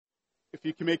If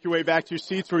you can make your way back to your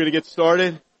seats, we're going to get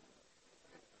started.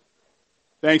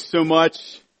 Thanks so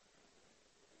much.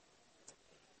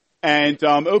 And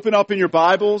open up in your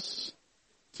Bibles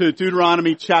to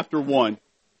Deuteronomy chapter 1.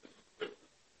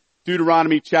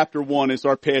 Deuteronomy chapter 1 is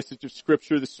our passage of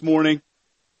Scripture this morning.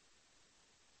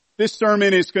 This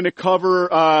sermon is going to cover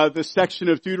the section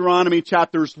of Deuteronomy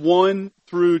chapters 1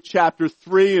 through chapter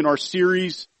 3 in our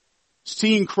series,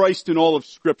 Seeing Christ in All of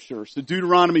Scripture. So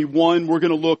Deuteronomy 1, we're going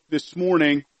to look this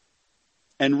morning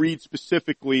and read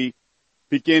specifically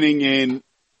beginning in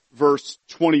verse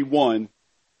 21.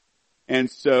 And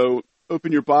so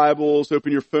open your Bibles,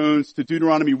 open your phones to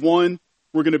Deuteronomy 1.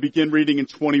 We're going to begin reading in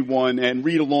 21 and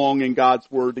read along in God's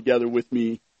Word together with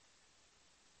me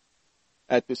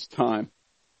at this time.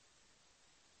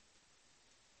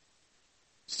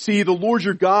 See, the Lord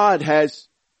your God has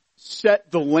set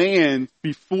the land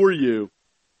before you.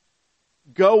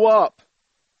 Go up,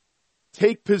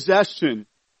 take possession,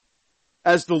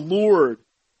 as the Lord,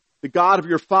 the God of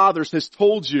your fathers, has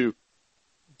told you.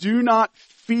 Do not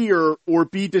fear or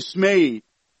be dismayed.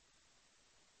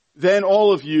 Then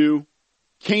all of you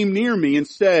came near me and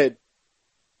said,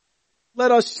 let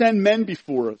us send men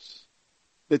before us,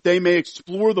 that they may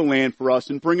explore the land for us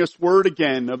and bring us word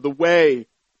again of the way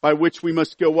by which we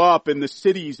must go up and the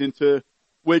cities into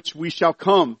which we shall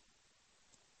come.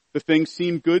 The thing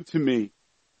seemed good to me,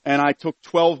 and I took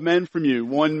 12 men from you,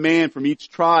 one man from each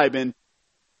tribe, and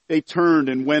they turned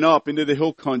and went up into the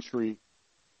hill country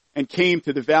and came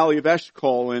to the valley of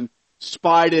Eshcol and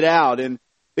spied it out, and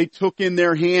they took in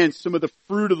their hands some of the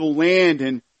fruit of the land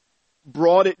and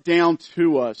brought it down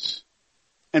to us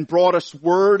and brought us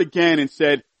word again and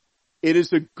said, it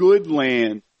is a good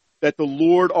land that the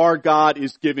Lord our God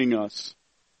is giving us.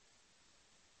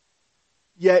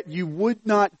 Yet you would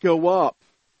not go up,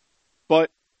 but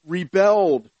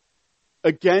rebelled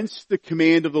against the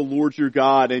command of the Lord your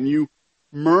God, and you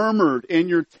murmured in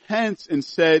your tents and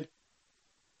said,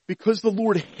 because the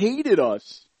Lord hated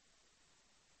us,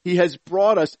 He has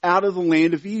brought us out of the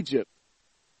land of Egypt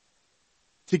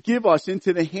to give us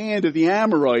into the hand of the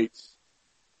Amorites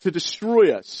to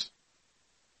destroy us.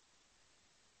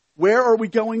 Where are we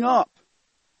going up?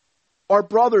 Our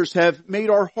brothers have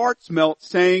made our hearts melt,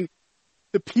 saying,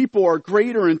 the people are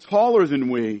greater and taller than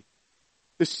we.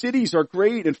 The cities are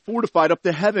great and fortified up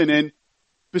to heaven, and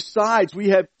besides,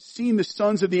 we have seen the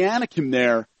sons of the Anakim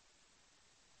there.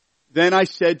 Then I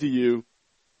said to you,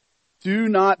 do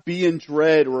not be in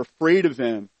dread or afraid of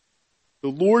them. The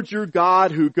Lord your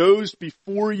God who goes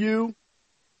before you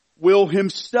will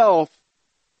Himself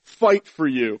fight for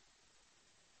you,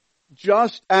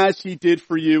 just as He did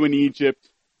for you in Egypt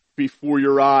before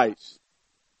your eyes.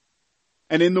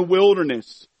 And in the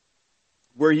wilderness,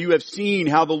 where you have seen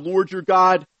how the Lord your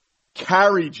God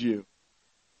carried you,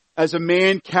 as a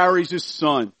man carries his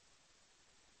son,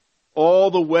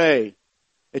 all the way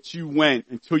that you went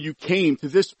until you came to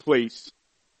this place.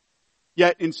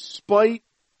 Yet in spite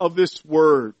of this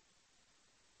word,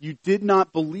 you did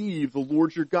not believe the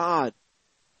Lord your God,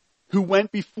 who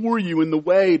went before you in the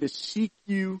way to seek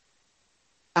you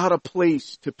out a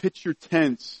place to pitch your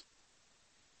tents,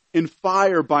 in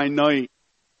fire by night,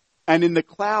 and in the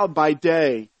cloud by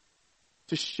day,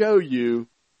 to show you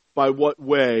by what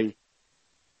way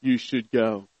you should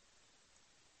go.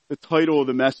 The title of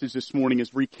the message this morning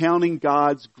is Recounting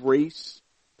God's Grace,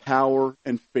 Power,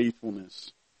 and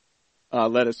Faithfulness.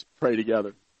 Let us pray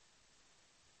together.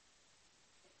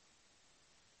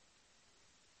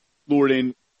 Lord,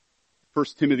 in 1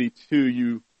 Timothy 2,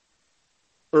 you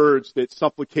urge that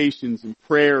supplications and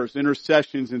prayers,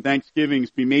 intercessions and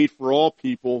thanksgivings be made for all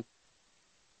people,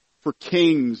 for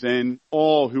kings and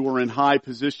all who are in high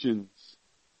positions.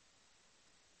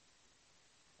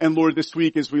 And Lord, this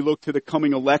week as we look to the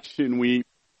coming election, we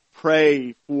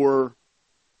pray for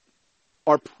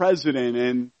our president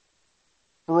and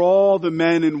for all the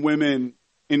men and women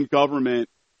in government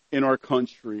in our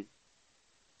country.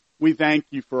 We thank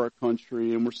you for our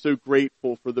country, and we're so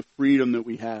grateful for the freedom that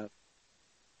we have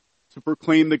to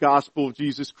proclaim the gospel of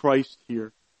Jesus Christ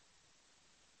here.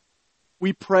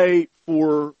 We pray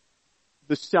for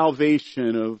the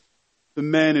salvation of the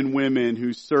men and women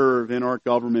who serve in our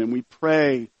government. We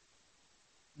pray,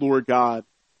 Lord God,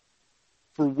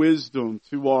 for wisdom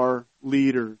to our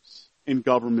leaders in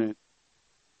government.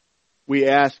 We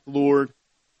ask, Lord,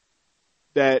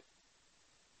 that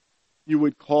you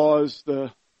would cause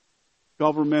the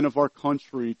government of our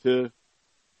country to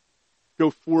go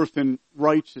forth in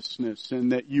righteousness,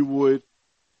 and that you would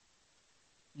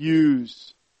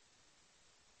use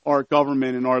our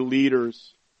government and our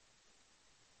leaders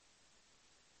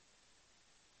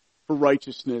for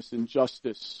righteousness and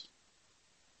justice.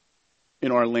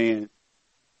 in our land.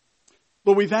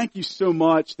 Lord, we thank you so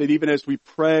much that even as we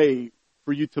pray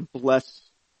for you to bless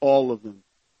all of them,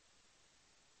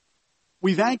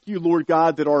 we thank you, Lord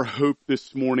God, that our hope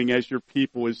this morning as your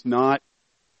people is not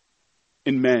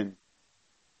in men.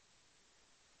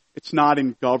 It's not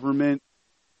in government.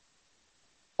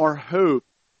 Our hope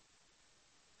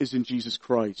is in Jesus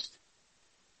Christ.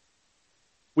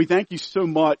 We thank you so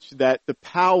much that the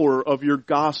power of your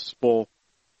gospel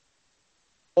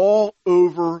all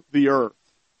over the earth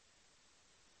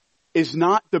is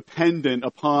not dependent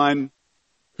upon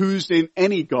who's in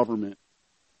any government.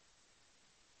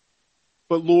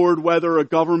 But Lord, whether a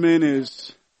government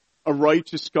is a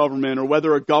righteous government or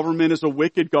whether a government is a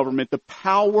wicked government, the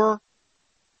power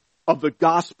of the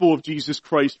gospel of Jesus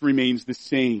Christ remains the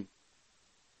same.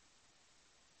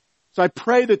 So I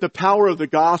pray that the power of the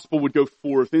gospel would go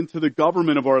forth into the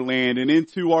government of our land and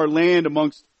into our land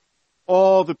amongst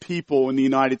all the people in the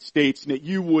United States, and that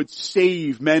you would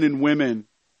save men and women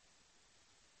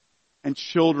and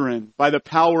children by the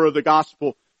power of the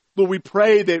gospel. Lord, we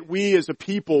pray that we as a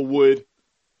people would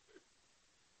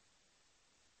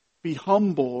be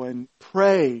humble and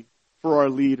pray for our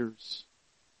leaders,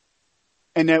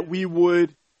 and that we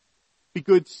would be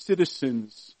good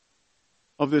citizens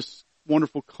of this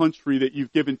wonderful country that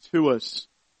you've given to us.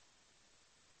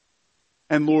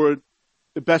 And Lord,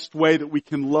 the best way that we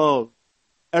can love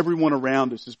everyone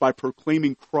around us is by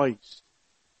proclaiming Christ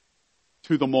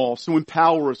to them all. So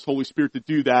empower us, Holy Spirit, to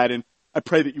do that. And I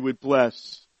pray that you would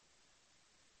bless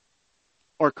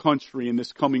our country in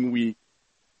this coming week,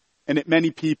 and that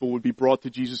many people would be brought to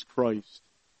Jesus Christ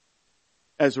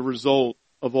as a result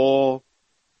of all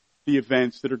the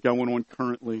events that are going on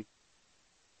currently.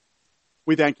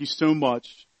 We thank you so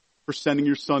much for sending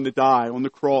your Son to die on the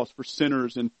cross for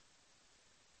sinners and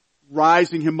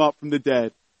rising him up from the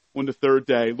dead on the third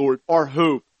day. Lord, our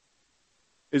hope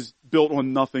is built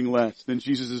on nothing less than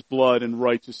Jesus' blood and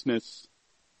righteousness.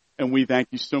 And we thank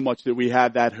you so much that we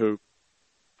have that hope.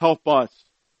 Help us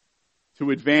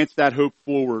to advance that hope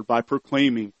forward by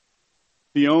proclaiming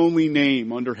the only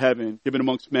name under heaven given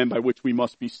amongst men by which we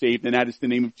must be saved, and that is the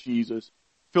name of Jesus.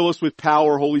 Fill us with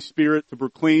power, Holy Spirit, to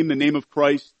proclaim the name of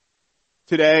Christ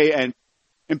today, and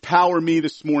empower me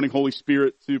this morning, Holy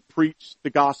Spirit, to preach the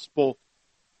gospel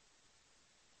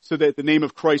so that the name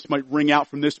of Christ might ring out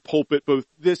from this pulpit both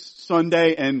this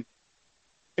Sunday and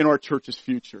in our church's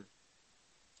future.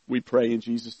 We pray in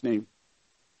Jesus' name.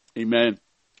 Amen.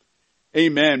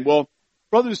 Amen. Well,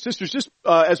 brothers and sisters, just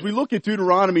as we look at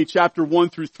Deuteronomy chapter 1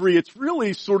 through 3, it's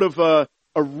really sort of a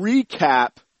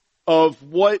recap of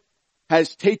what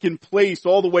has taken place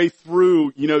all the way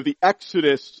through, the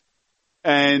Exodus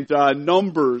and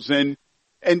Numbers, and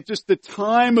just the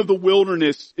time of the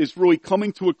wilderness is really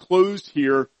coming to a close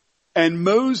here. And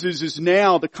Moses is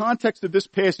now, the context of this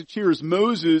passage here is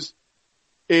Moses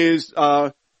is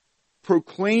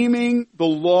proclaiming the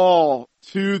law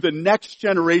to the next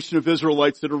generation of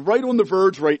Israelites that are right on the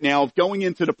verge right now of going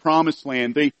into the promised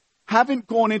land. They haven't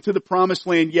gone into the promised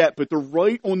land yet, but they're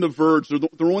right on the verge.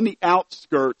 They're on the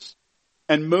outskirts.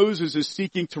 And Moses is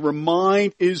seeking to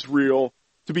remind Israel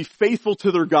to be faithful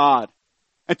to their God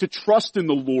and to trust in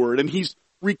the Lord. And he's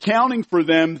recounting for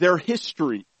them their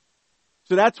history.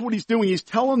 So that's what he's doing. He's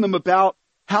telling them about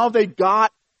how they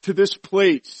got to this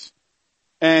place.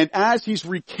 And as he's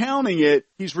recounting it,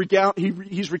 he's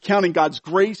recounting God's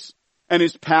grace and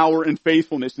his power and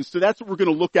faithfulness. And so that's what we're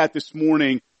going to look at this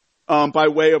morning by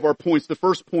way of our points. The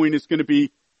first point is going to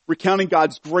be recounting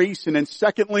God's grace. And then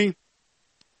secondly,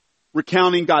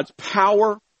 recounting God's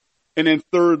power. And then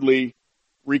thirdly,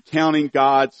 recounting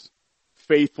God's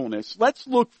faithfulness. Let's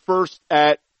look first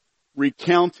at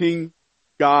recounting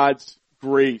God's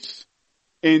grace.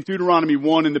 In Deuteronomy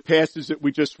 1, in the passage that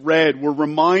we just read, we're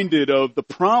reminded of the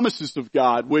promises of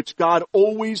God, which God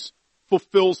always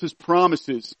fulfills his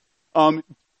promises.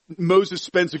 Moses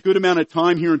spends a good amount of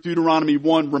time here in Deuteronomy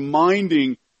 1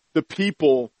 reminding the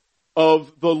people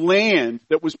of the land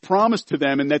that was promised to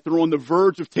them and that they're on the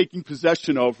verge of taking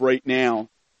possession of right now.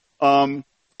 And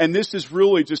this is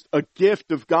really just a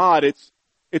gift of God.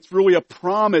 It's really a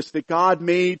promise that God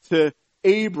made to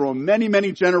Abram many,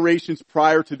 many generations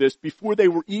prior to this, before they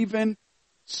were even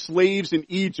slaves in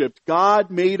Egypt. God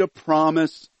made a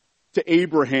promise to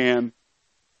Abraham,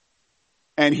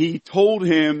 and he told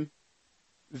him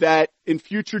that in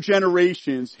future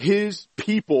generations, his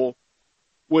people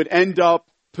would end up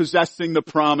possessing the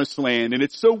promised land. And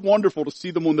it's so wonderful to see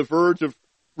them on the verge of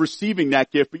receiving that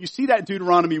gift. But you see that in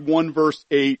Deuteronomy 1 verse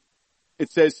 8.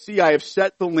 It says, "See, I have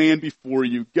set the land before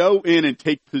you. Go in and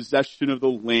take possession of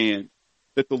the land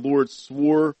that the Lord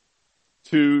swore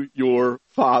to your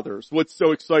fathers. What's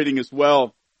so exciting as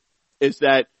well is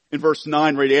that in verse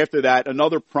 9, right after that,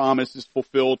 another promise is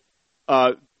fulfilled.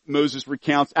 Moses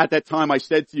recounts, at that time I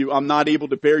said to you, I'm not able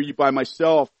to bear you by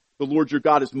myself. The Lord your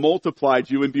God has multiplied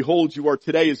you, and behold, you are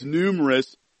today as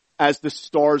numerous as the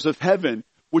stars of heaven.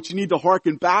 What you need to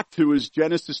hearken back to is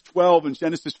Genesis 12 and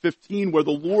Genesis 15, where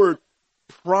the Lord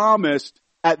promised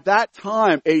at that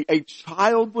time a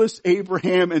childless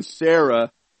Abraham and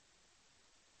Sarah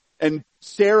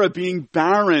being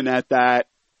barren at that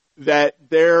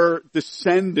their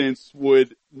descendants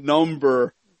would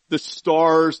number the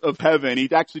stars of heaven.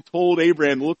 He'd actually told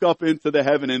Abraham, look up into the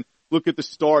heaven and look at the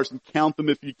stars and count them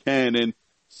if you can. And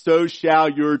so shall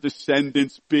your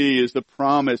descendants be, is the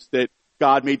promise that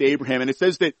God made to Abraham. And it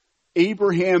says that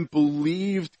Abraham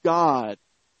believed God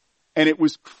and it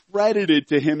was credited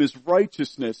to him as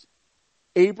righteousness.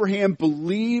 Abraham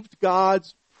believed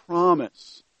God's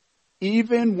promise,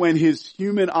 even when his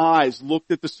human eyes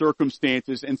looked at the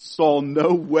circumstances and saw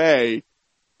no way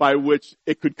by which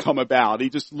it could come about. He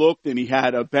just looked and he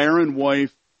had a barren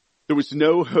wife. There was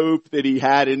no hope that he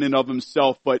had in and of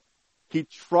himself, but he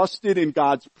trusted in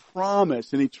God's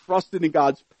promise and he trusted in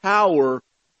God's power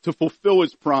to fulfill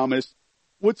his promise.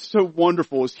 What's so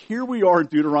wonderful is here we are in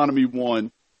Deuteronomy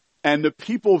 1, and the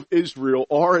people of Israel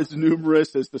are as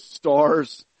numerous as the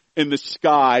stars in the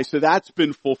sky, so that's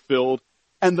been fulfilled.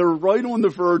 And they're right on the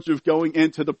verge of going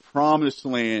into the promised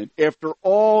land after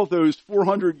all those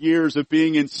 400 years of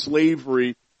being in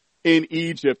slavery in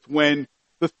Egypt, when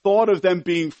the thought of them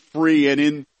being free and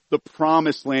in the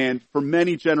promised land for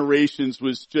many generations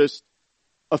was just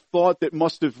a thought that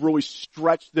must have really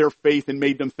stretched their faith and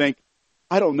made them think,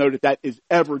 I don't know that is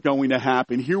ever going to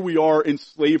happen. Here we are in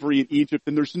slavery in Egypt,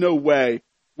 and there's no way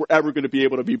we're ever going to be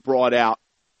able to be brought out.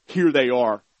 Here they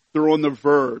are. They're on the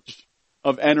verge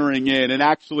of entering in. And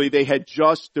actually, they had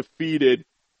just defeated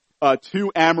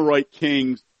two Amorite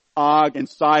kings, Og and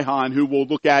Sihon, who we'll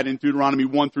look at in Deuteronomy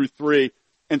 1 through 3.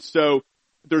 And so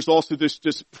there's also this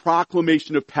just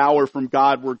proclamation of power from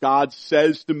God, where God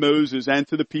says to Moses and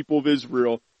to the people of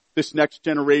Israel, this next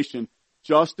generation,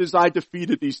 just as I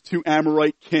defeated these two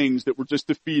Amorite kings that were just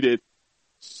defeated,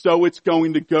 so it's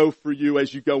going to go for you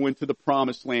as you go into the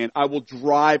promised land. I will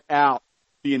drive out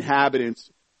the inhabitants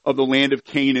of the land of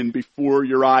Canaan before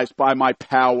your eyes by my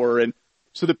power. And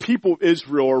so the people of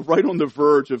Israel are right on the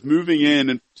verge of moving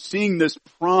in and seeing this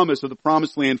promise of the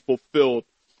promised land fulfilled.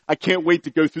 I can't wait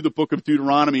to go through the book of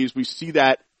Deuteronomy as we see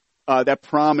that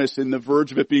promise and the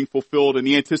verge of it being fulfilled and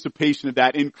the anticipation of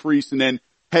that increase, and then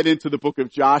head into the book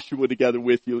of Joshua together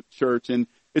with you, church. And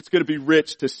it's going to be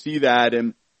rich to see that.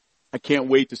 And I can't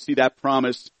wait to see that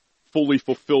promise fully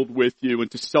fulfilled with you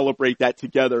and to celebrate that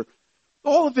together.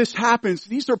 All of this happens.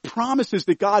 These are promises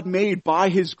that God made by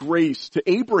his grace to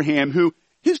Abraham, who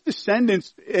his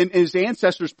descendants and his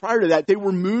ancestors prior to that, they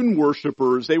were moon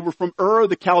worshipers. They were from Ur,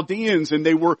 the Chaldeans, and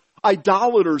they were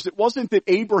idolaters. It wasn't that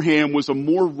Abraham was a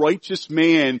more righteous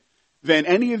man than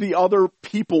any of the other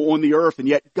people on the earth. And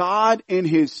yet God, in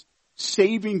his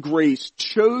saving grace,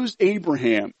 chose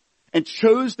Abraham and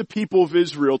chose the people of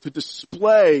Israel to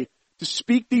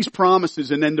speak these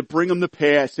promises and then to bring them to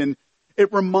pass. And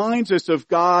it reminds us of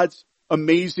God's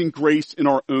amazing grace in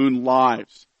our own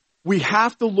lives. We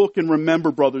have to look and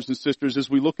remember, brothers and sisters, as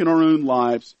we look in our own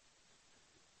lives,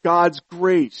 God's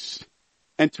grace,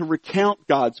 and to recount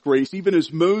God's grace, even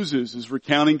as Moses is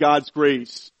recounting God's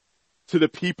grace to the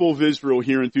people of Israel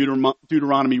here in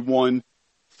Deuteronomy 1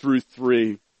 through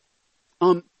 3.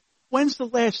 When's the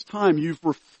last time you've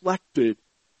reflected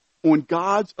on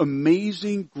God's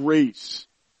amazing grace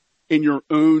in your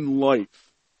own life?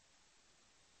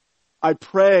 I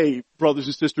pray, brothers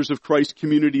and sisters of Christ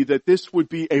community, that this would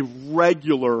be a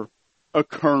regular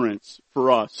occurrence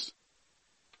for us.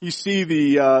 You see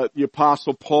the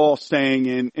Apostle Paul saying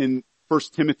in 1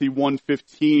 Timothy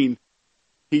 1:15,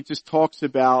 he just talks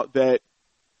about that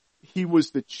he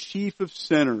was the chief of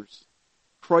sinners.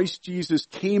 Christ Jesus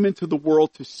came into the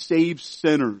world to save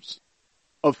sinners,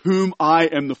 of whom I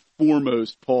am the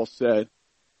foremost, Paul said.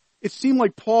 It seemed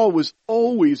like Paul was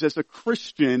always, as a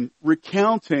Christian,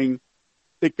 recounting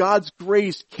that God's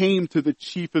grace came to the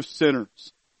chief of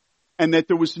sinners, and that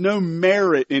there was no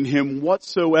merit in him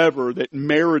whatsoever that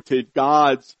merited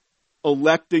God's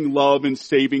electing love and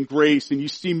saving grace. And you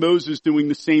see Moses doing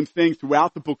the same thing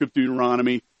throughout the book of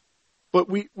Deuteronomy. But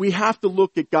we have to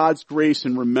look at God's grace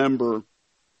and remember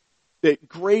that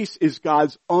grace is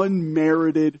God's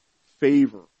unmerited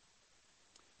favor.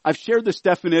 I've shared this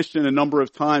definition a number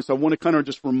of times, so I want to kind of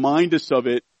just remind us of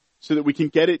it so that we can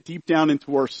get it deep down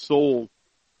into our soul.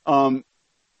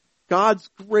 God's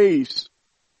grace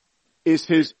is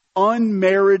his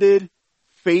unmerited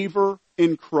favor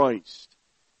in Christ.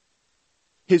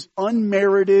 His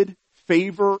unmerited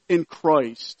favor in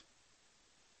Christ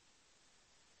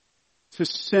to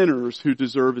sinners who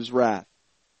deserve his wrath.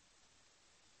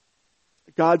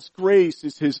 God's grace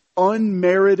is his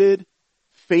unmerited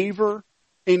favor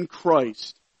in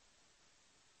Christ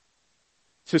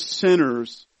to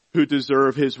sinners who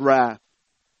deserve his wrath.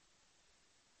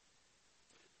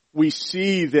 We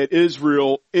see that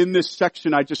Israel, in this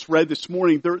section I just read this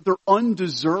morning, they're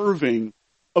undeserving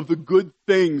of the good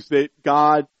things that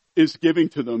God is giving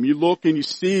to them. You look and you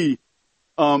see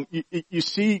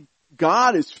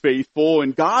God is faithful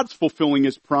and God's fulfilling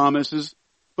his promises,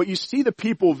 but you see the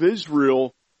people of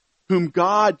Israel whom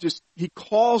God he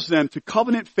calls them to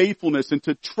covenant faithfulness and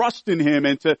to trust in him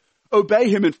and to obey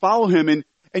him and follow him.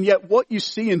 And yet what you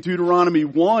see in Deuteronomy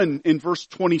 1 in verse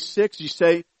 26,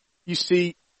 you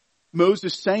see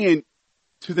Moses saying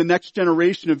to the next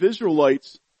generation of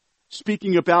Israelites,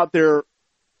 speaking about their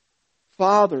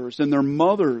fathers and their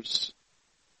mothers,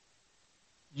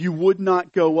 you would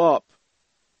not go up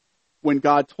when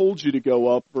God told you to go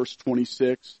up, verse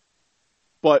 26,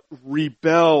 but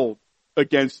rebelled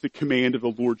against the command of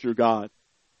the Lord your God.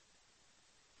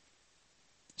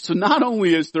 So not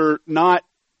only is there not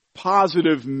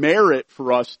positive merit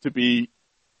for us to be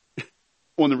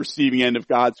on the receiving end of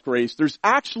God's grace, there's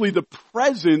actually the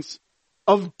presence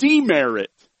of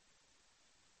demerit.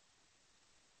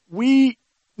 We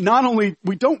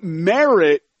don't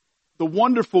merit the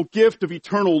wonderful gift of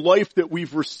eternal life that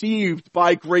we've received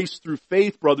by grace through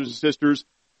faith, brothers and sisters.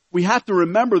 We have to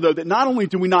remember, though, that not only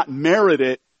do we not merit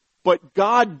it, but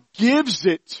God gives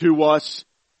it to us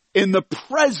in the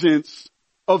presence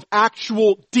of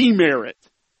actual demerit.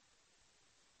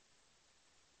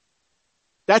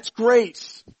 That's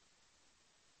grace.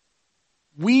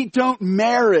 We don't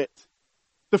merit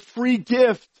the free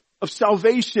gift of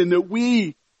salvation that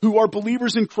we, who are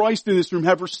believers in Christ in this room,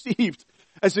 have received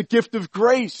as a gift of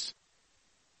grace.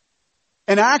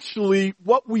 And actually,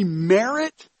 what we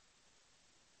merit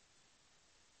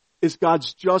is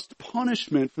God's just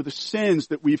punishment for the sins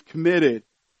that we've committed.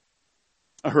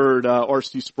 I heard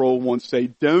R.C. Sproul once say,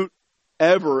 don't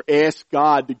ever ask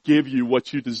God to give you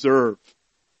what you deserve.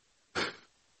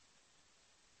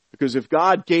 Because if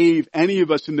God gave any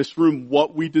of us in this room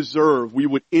what we deserve, we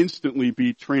would instantly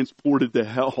be transported to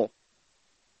hell.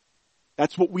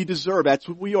 That's what we deserve. That's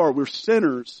what we are. We're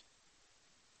sinners.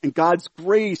 And God's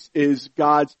grace is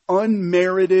God's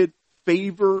unmerited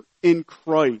favor in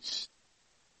Christ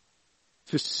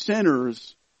to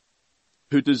sinners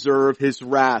who deserve his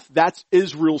wrath. That's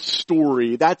Israel's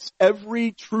story. That's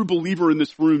every true believer in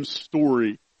this room's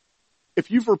story. If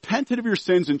you've repented of your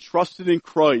sins and trusted in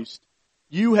Christ,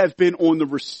 you have been on the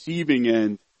receiving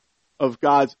end of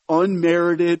God's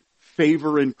unmerited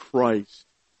favor in Christ.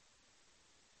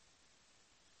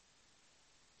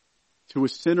 To a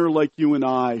sinner like you and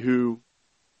I who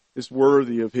is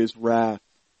worthy of his wrath.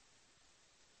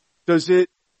 Does it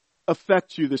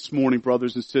affect you this morning,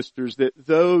 brothers and sisters, that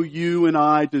though you and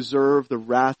I deserve the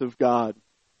wrath of God,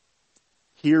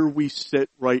 here we sit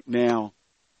right now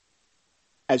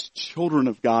as children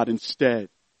of God instead,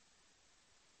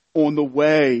 on the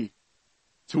way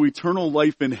to eternal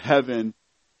life in heaven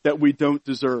that we don't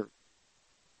deserve?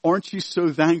 Aren't you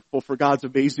so thankful for God's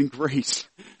amazing grace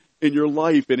in your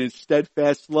life and his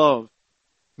steadfast love?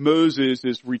 Moses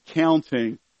is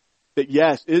recounting that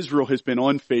yes, Israel has been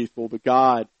unfaithful, but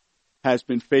God has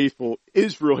been faithful.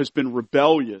 Israel has been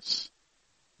rebellious.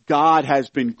 God has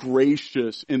been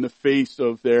gracious in the face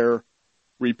of their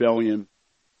rebellion.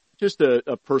 Just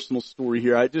a personal story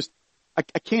here. I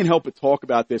can't help but talk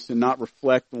about this and not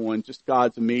reflect on just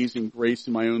God's amazing grace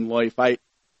in my own life. I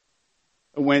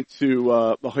went to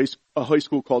a high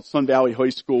school called Sun Valley High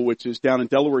School, which is down in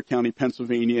Delaware County,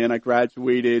 Pennsylvania, and I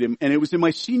graduated. And it was in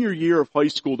my senior year of high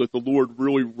school that the Lord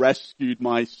really rescued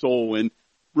my soul and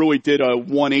really did a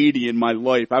 180 in my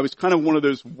life. I was kind of one of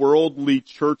those worldly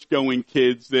church-going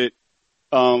kids that,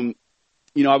 I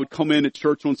would come in at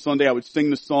church on Sunday, I would sing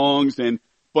the songs,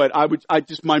 but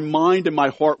my mind and my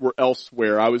heart were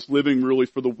elsewhere. I was living really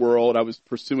for the world. I was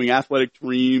pursuing athletic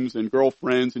dreams and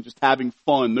girlfriends and just having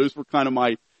fun. Those were kind of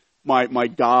my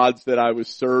gods that I was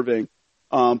serving.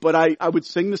 But I would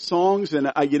sing the songs,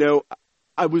 and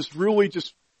I was really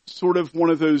just sort of one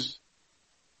of those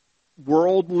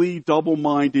worldly,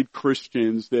 double-minded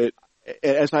Christians that,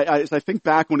 as I think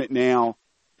back on it now,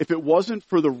 if it wasn't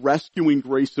for the rescuing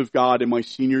grace of God in my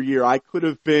senior year, I could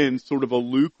have been sort of a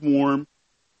lukewarm,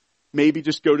 maybe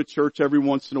just go to church every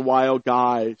once in a while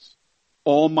guys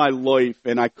all my life,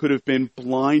 and I could have been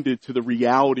blinded to the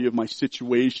reality of my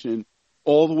situation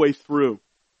all the way through.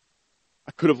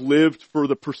 I could have lived for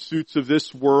the pursuits of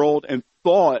this world and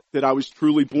thought that I was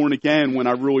truly born again when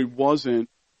I really wasn't,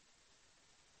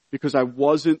 because I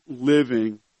wasn't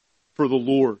living for the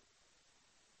Lord.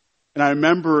 And I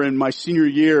remember in my senior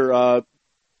year, I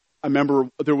remember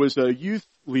there was a youth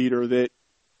leader that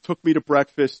took me to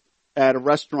breakfast at a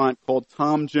restaurant called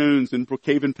Tom Jones in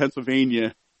Brookhaven,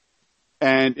 Pennsylvania.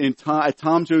 And at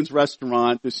Tom Jones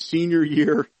restaurant, the senior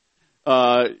year,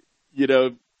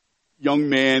 young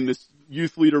man, this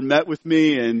youth leader met with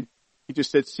me and he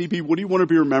just said, CB, what do you want to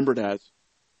be remembered as?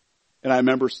 And I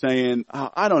remember saying,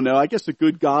 I don't know, I guess a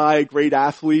good guy, great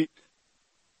athlete.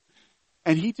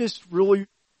 And he just really,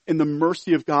 in the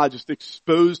mercy of God, just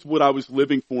exposed what I was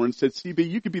living for and said, CB,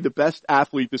 you could be the best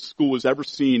athlete this school has ever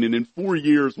seen. And in 4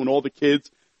 years, when all the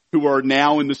kids who are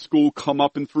now in the school come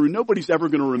up and through, nobody's ever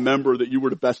going to remember that you were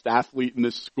the best athlete in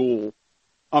this school,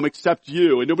 except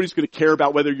you. And nobody's going to care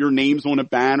about whether your name's on a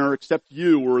banner except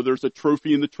you, or there's a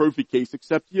trophy in the trophy case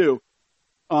except you.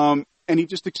 And he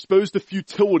just exposed the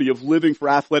futility of living for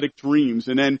athletic dreams.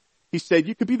 And then he said,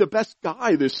 you could be the best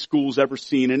guy this school's ever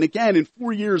seen. And again, in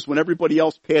 4 years, when everybody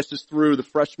else passes through, the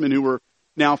freshmen who are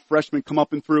now freshmen come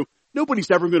up and through,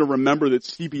 nobody's ever going to remember that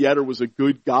C.B. Etter was a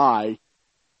good guy,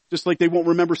 just like they won't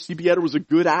remember C.B. Etter was a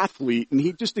good athlete. And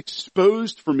he just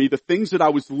exposed for me the things that I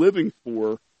was living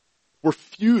for were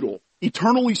futile.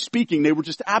 Eternally speaking, they were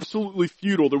just absolutely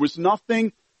futile. There was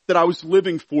nothing that I was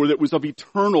living for that was of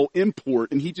eternal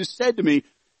import. And he just said to me,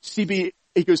 CB,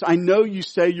 he goes, I know you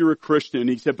say you're a Christian.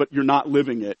 He said, but you're not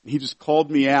living it. He just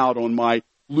called me out on my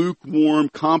lukewarm,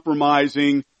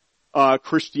 compromising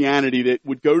Christianity that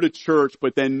would go to church,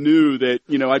 but then knew that,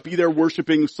 I'd be there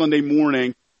worshiping Sunday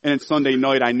morning, and then Sunday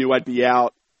night I knew I'd be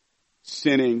out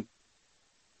sinning.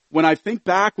 When I think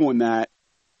back on that,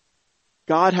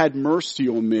 God had mercy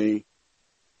on me,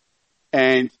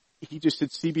 and he just said,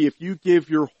 CB, if you give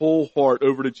your whole heart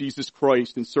over to Jesus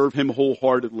Christ and serve him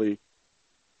wholeheartedly,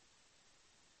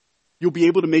 you'll be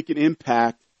able to make an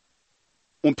impact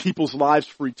on people's lives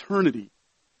for eternity.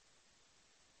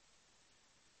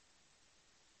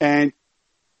 And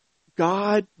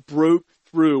God broke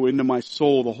through into my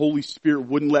soul. The Holy Spirit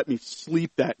wouldn't let me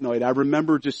sleep that night. I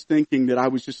remember just thinking that I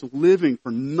was just living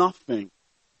for nothing.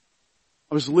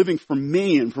 I was living for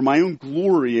me and for my own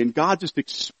glory, and God just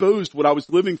exposed what I was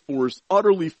living for as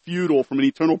utterly futile from an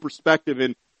eternal perspective,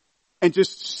 and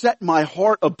just set my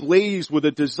heart ablaze with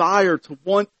a desire to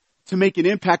want to make an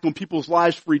impact on people's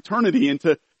lives for eternity and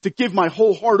to give my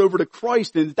whole heart over to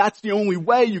Christ. And that's the only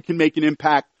way you can make an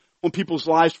impact on people's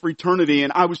lives for eternity.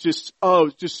 And I was just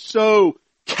so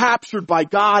captured by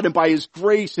God and by his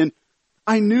grace. And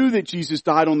I knew that Jesus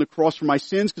died on the cross for my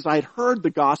sins because I had heard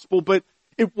the gospel, but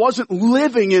it wasn't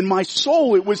living in my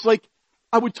soul. It was like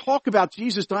I would talk about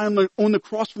Jesus dying on the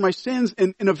cross for my sins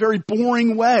in a very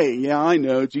boring way. Yeah, I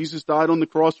know, Jesus died on the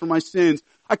cross for my sins.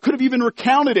 I could have even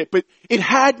recounted it, but it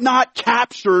had not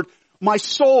captured my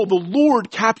soul. The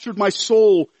Lord captured my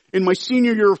soul in my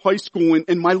senior year of high school,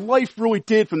 and my life really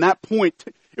did from that point.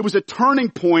 It was a turning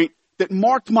point that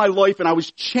marked my life, and I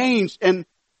was changed. And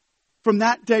from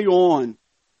that day on,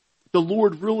 the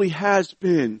Lord really has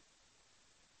been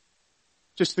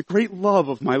just the great love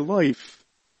of my life.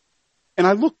 And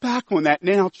I look back on that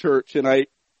now, church, and I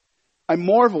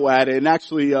marvel at it. And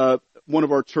actually, one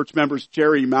of our church members,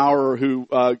 Jerry Maurer, who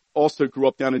also grew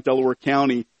up down in Delaware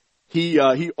County, he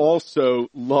also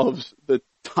loves the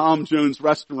Tom Jones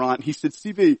restaurant. He said,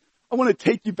 CB, I want to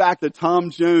take you back to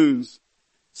Tom Jones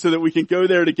so that we can go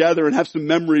there together and have some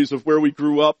memories of where we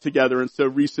grew up together. And so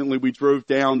recently we drove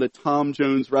down to Tom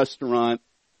Jones restaurant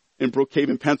in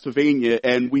Brookhaven, Pennsylvania,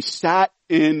 and we sat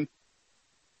in,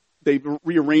 they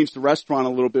rearranged the restaurant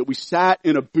a little bit. We sat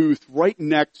in a booth right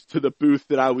next to the booth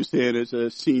that I was in as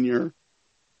a senior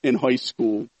in high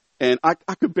school. And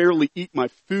I could barely eat my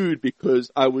food because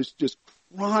I was just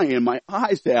crying my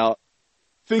eyes out,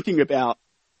 thinking about,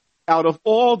 out of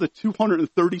all the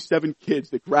 237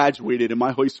 kids that graduated in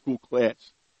my high school class,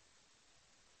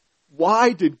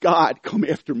 why did God come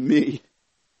after me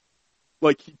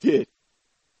like he did?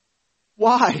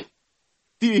 Why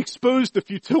did he expose the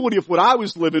futility of what I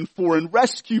was living for and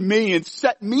rescue me and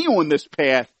set me on this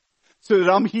path so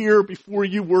that I'm here before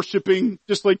you worshiping,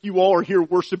 just like you all are here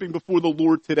worshiping before the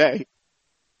Lord today?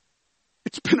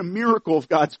 It's been a miracle of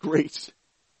God's grace.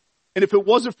 And if it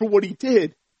wasn't for what he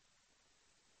did,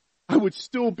 I would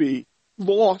still be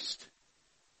lost.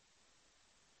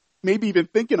 Maybe even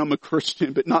thinking I'm a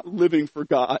Christian, but not living for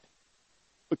God.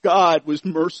 But God was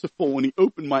merciful and he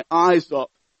opened my eyes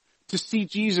up to see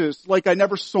Jesus like I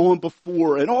never saw him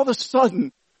before. And all of a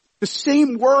sudden, the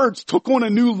same words took on a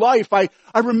new life. I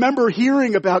remember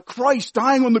hearing about Christ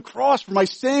dying on the cross for my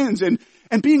sins and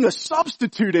and being a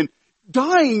substitute and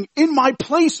dying in my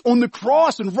place on the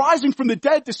cross and rising from the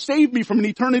dead to save me from an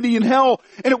eternity in hell.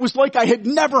 And it was like I had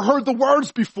never heard the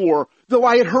words before, though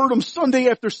I had heard them Sunday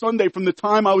after Sunday from the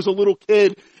time I was a little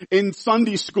kid in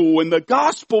Sunday school, and the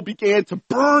gospel began to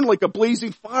burn like a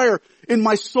blazing fire in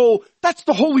my soul. That's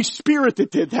the Holy Spirit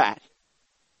that did that.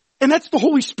 And that's the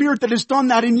Holy Spirit that has done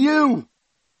that in you.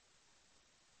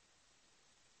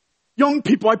 Young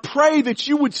people, I pray that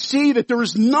you would see that there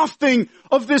is nothing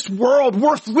of this world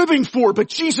worth living for but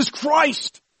Jesus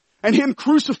Christ and Him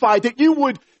crucified, that you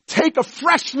would take a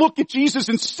fresh look at Jesus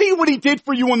and see what He did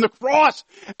for you on the cross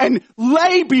and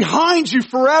lay behind you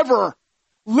forever,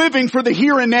 living for the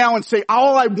here and now, and say,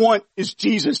 all I want is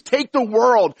Jesus. Take the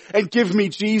world and give me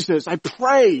Jesus. I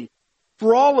pray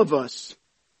for all of us,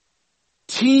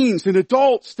 teens and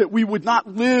adults, that we would not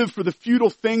live for the futile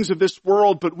things of this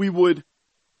world, but we would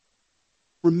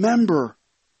remember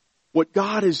what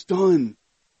God has done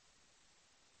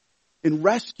in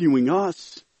rescuing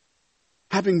us,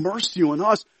 having mercy on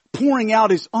us, pouring out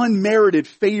His unmerited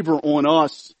favor on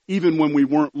us, even when we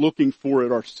weren't looking for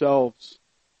it ourselves.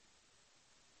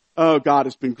 Oh, God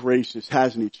has been gracious,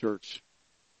 hasn't He, church?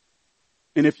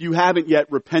 And if you haven't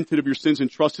yet repented of your sins and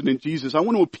trusted in Jesus, I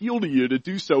want to appeal to you to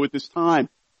do so at this time.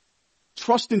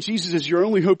 Trust in Jesus as your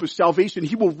only hope of salvation.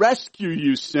 He will rescue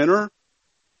you, sinner,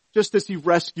 just as He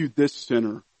rescued this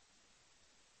sinner.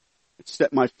 It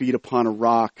set my feet upon a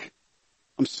rock.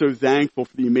 I'm so thankful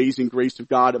for the amazing grace of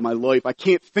God in my life. I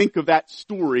can't think of that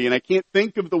story, and I can't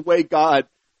think of the way God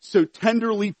so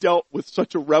tenderly dealt with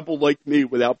such a rebel like me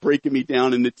without breaking me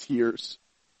down into tears.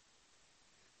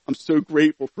 I'm so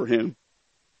grateful for Him.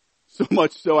 So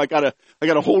much so I gotta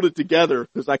hold it together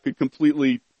because I could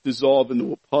completely dissolve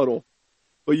into a puddle.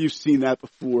 But you've seen that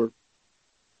before.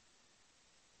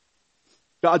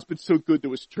 God's been so good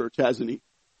to His church, hasn't He?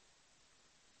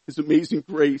 His amazing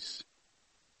grace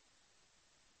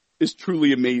is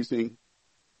truly amazing.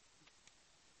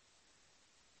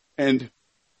 And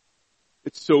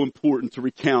it's so important to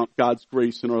recount God's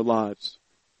grace in our lives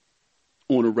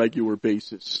on a regular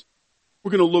basis.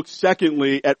 We're going to look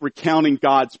secondly at recounting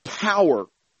God's power.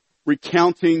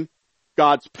 Recounting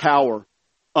God's power.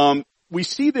 We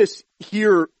see this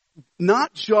here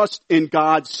not just in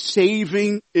God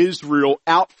saving Israel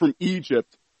out from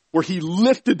Egypt, where He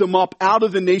lifted them up out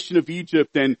of the nation of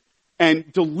Egypt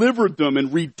and delivered them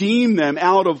and redeemed them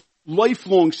out of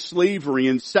lifelong slavery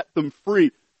and set them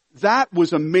free. That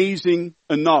was amazing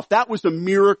enough. That was a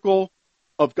miracle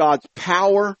of God's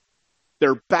power.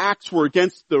 Their backs were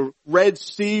against the Red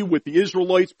Sea with the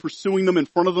Israelites pursuing them in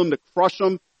front of them to crush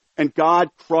them. And God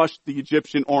crushed the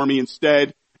Egyptian army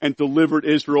instead and delivered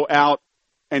Israel out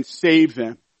and saved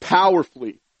them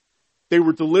powerfully. They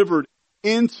were delivered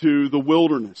into the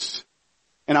wilderness.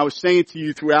 And I was saying to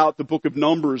you throughout the book of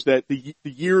Numbers that the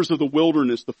years of the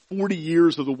wilderness, the 40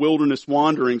 years of the wilderness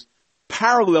wanderings,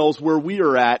 parallels where we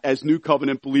are at as New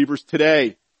Covenant believers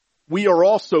today. We are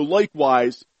also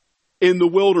likewise in the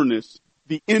wilderness,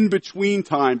 the in-between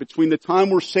time, between the time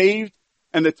we're saved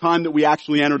and the time that we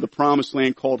actually enter the promised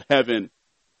land called heaven.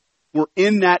 We're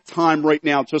in that time right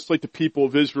now, just like the people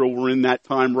of Israel were in that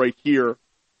time right here.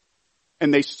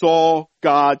 And they saw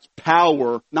God's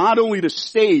power, not only to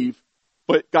save,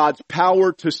 but God's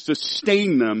power to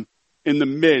sustain them in the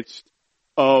midst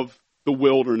of the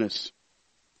wilderness.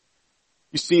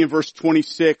 You see in verse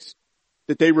 26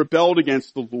 that they rebelled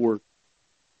against the Lord.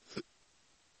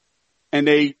 And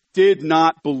they did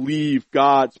not believe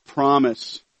God's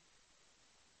promise.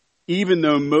 Even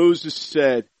though Moses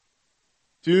said,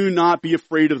 do not be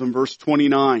afraid of them. Verse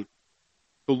 29.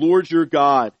 The Lord your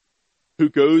God, who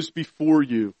goes before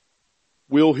you,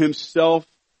 will Himself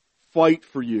fight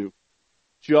for you,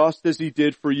 just as He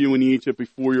did for you in Egypt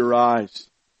before your eyes.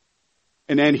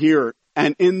 And then here,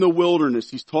 and in the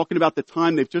wilderness, He's talking about the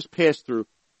time they've just passed through.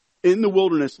 In the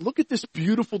wilderness, look at this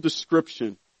beautiful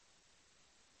description.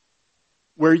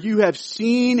 Where you have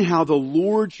seen how the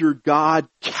Lord your God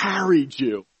carried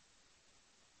you.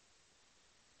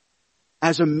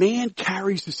 As a man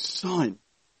carries his son.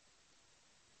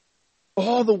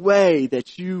 All the way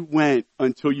that you went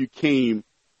until you came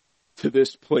to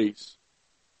this place.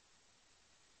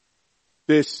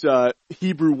 This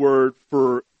Hebrew word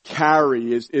for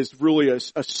carry is really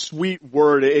a sweet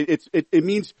word. It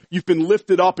means you've been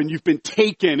lifted up and you've been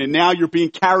taken and now you're being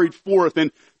carried forth.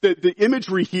 And the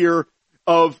imagery here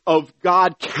of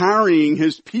God carrying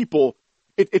His people,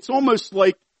 it's almost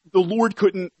like the Lord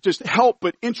couldn't just help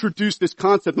but introduce this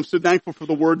concept. I'm so thankful for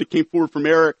the word that came forward from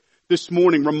Eric this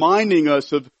morning, reminding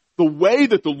us of the way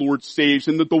that the Lord saves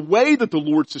and that the way that the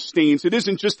Lord sustains. It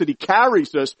isn't just that He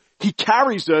carries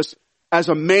us as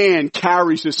a man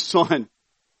carries his son,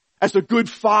 as a good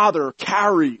father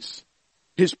carries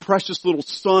his precious little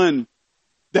son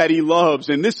that he loves.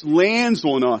 And this lands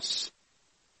on us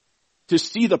to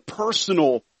see the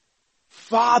personal,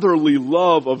 fatherly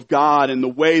love of God in the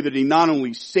way that he not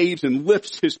only saves and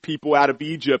lifts his people out of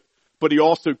Egypt, but he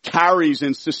also carries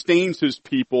and sustains his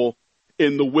people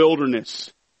in the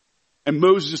wilderness. And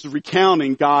Moses is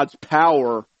recounting God's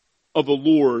power of the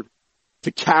Lord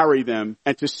to carry them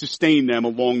and to sustain them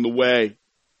along the way.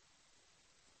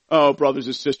 Oh, brothers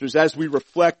and sisters, as we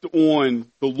reflect on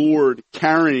the Lord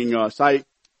carrying us, I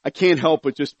can't help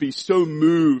but just be so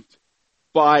moved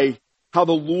by how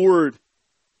the Lord,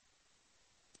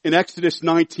 in Exodus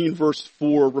 19 verse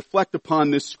 4, reflect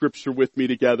upon this scripture with me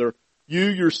together. You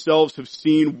yourselves have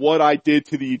seen what I did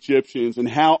to the Egyptians and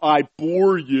how I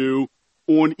bore you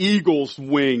on eagle's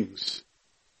wings.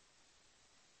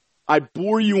 I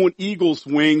bore you on eagle's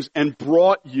wings and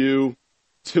brought you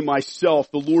to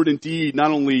myself. The Lord indeed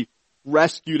not only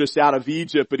rescued us out of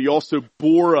Egypt, but he also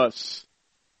bore us.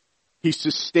 He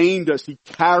sustained us. He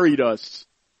carried us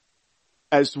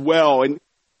as well. And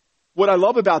what I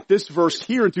love about this verse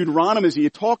here in Deuteronomy is he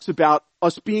talks about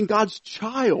us being God's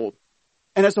child.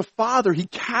 And as a father, he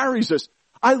carries us.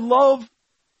 I love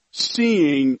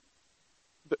seeing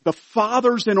the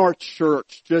fathers in our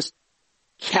church just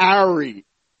carry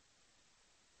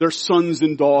their sons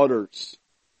and daughters.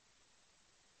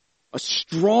 A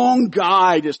strong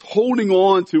guy just holding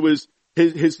on to his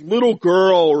little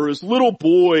girl or his little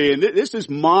boy. And this is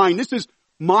mine. This is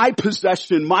my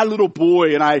possession, my little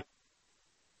boy. And I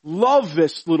love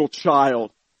this little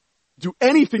child. Do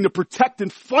anything to protect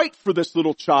and fight for this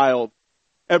little child.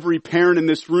 Every parent in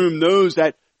this room knows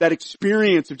that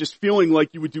experience of just feeling like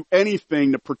you would do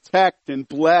anything to protect and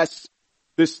bless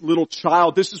this little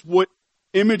child. This is what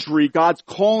imagery God's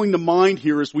calling to mind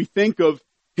here as we think of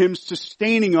him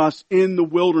sustaining us in the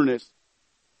wilderness.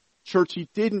 Church, he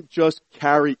didn't just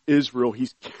carry Israel.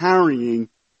 He's carrying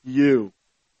you.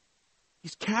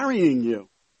 He's carrying you.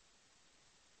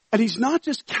 And he's not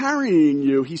just carrying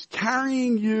you. He's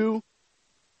carrying you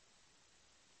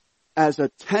as a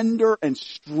tender and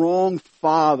strong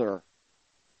father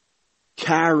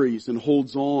carries and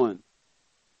holds on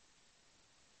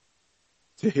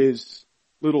to his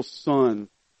little son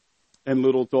and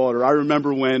little daughter. I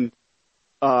remember when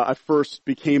I first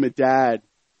became a dad,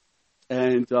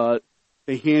 and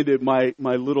they handed my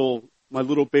little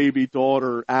baby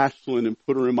daughter Ashlyn and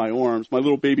put her in my arms. My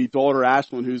little baby daughter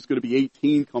Ashlyn, who's going to be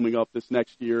 18 coming up this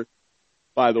next year,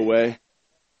 by the way.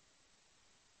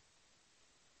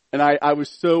 And I was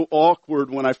so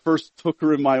awkward when I first took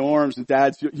her in my arms. And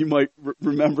dads, you might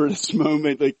remember this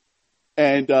moment.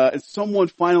 And someone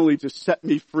finally just set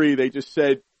me free. They just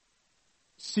said,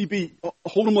 "CB,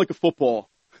 hold him like a football."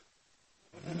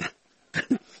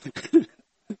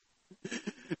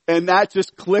 And that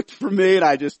just clicked for me. And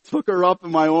I just took her up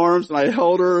in my arms and I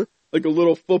held her like a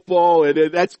little football.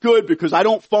 And that's good because I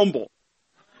don't fumble.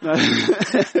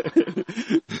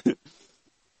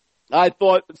 I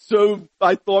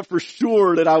thought for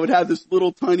sure that I would have this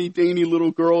little tiny dainty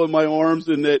little girl in my arms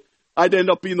and that I'd end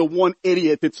up being the one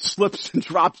idiot that slips and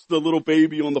drops the little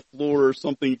baby on the floor or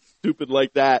something stupid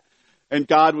like that. And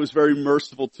God was very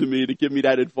merciful to me to give me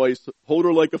that advice. Hold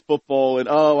her like a football. And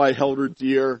I held her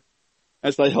dear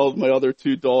as I held my other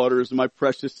two daughters and my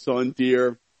precious son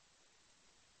dear.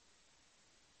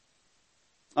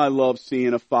 I love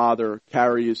seeing a father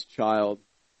carry his child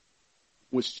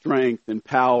with strength and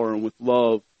power and with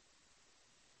love.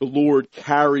 The Lord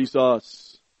carries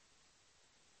us.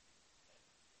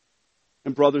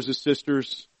 And brothers and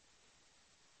sisters,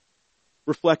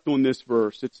 reflect on this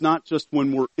verse. It's not just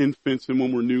when we're infants and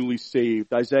when we're newly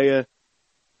saved. Isaiah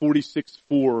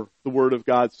 46:4, the Word of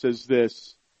God says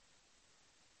this: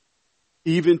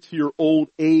 "Even to your old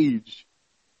age,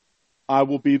 I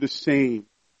will be the same,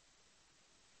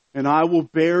 and I will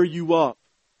bear you up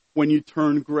when you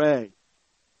turn gray.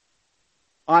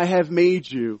 I have made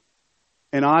you,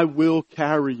 and I will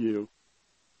carry you.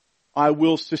 I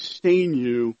will sustain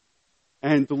you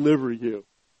and deliver you."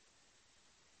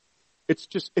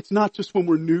 It's not just when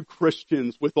we're new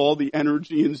Christians with all the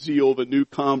energy and zeal of a new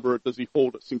convert does he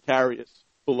hold us and carry us,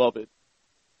 beloved.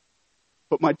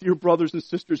 But my dear brothers and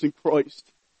sisters in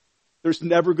Christ, there's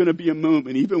never going to be a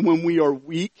moment, even when we are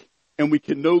weak and we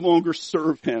can no longer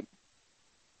serve him.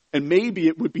 And maybe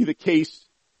it would be the case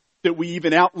that we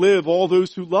even outlive all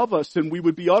those who love us and we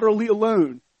would be utterly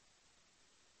alone.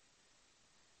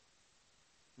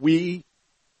 We,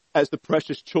 as the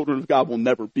precious children of God, will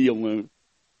never be alone.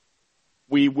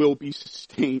 We will be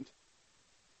sustained.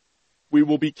 We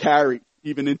will be carried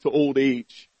even into old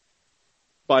age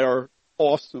by our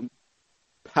awesome,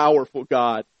 powerful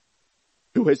God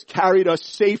who has carried us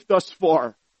safe thus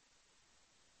far.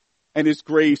 And his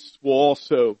grace will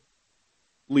also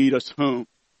lead us home.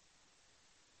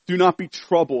 Do not be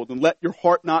troubled, and let your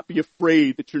heart not be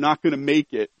afraid that you're not going to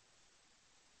make it.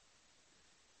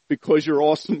 Because your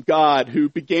awesome God who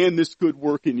began this good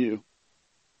work in you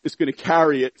is going to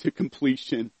carry it to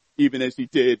completion, even as he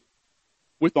did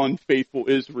with unfaithful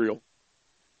Israel.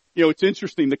 You know, it's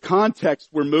interesting, the context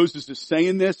where Moses is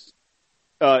saying this,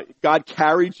 God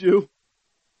carried you.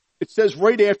 It says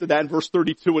right after that in verse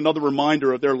 32, another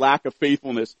reminder of their lack of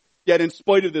faithfulness. Yet in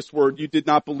spite of this word, you did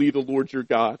not believe the Lord your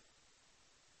God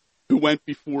who went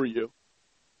before you.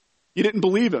 You didn't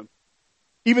believe him.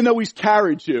 Even though he's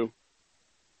carried you,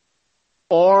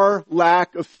 our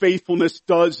lack of faithfulness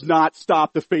does not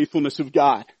stop the faithfulness of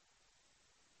God.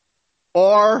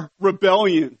 Our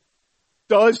rebellion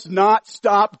does not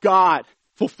stop God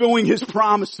fulfilling his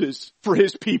promises for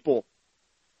his people.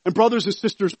 And brothers and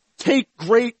sisters, take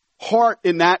great heart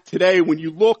in that today when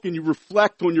you look and you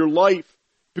reflect on your life.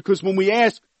 Because when we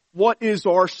ask, what is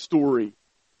our story?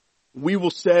 We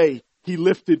will say, he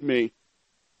lifted me,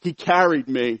 he carried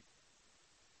me,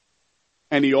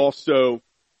 and he also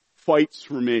fights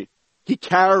for me. He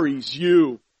carries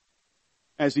you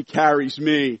as he carries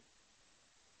me.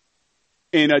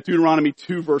 In Deuteronomy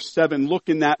 2 verse 7, look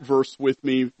in that verse with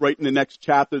me, right in the next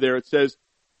chapter there. It says,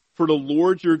 for the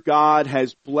Lord your God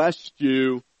has blessed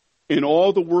you in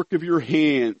all the work of your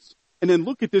hands. And then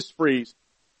look at this phrase.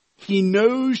 He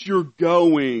knows you're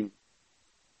going.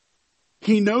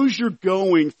 He knows you're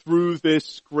going through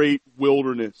this great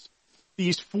wilderness.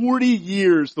 These 40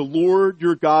 years the Lord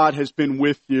your God has been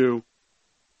with you.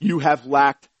 You have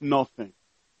lacked nothing.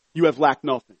 You have lacked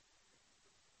nothing.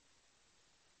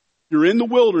 You're in the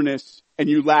wilderness and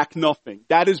you lack nothing.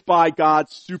 That is by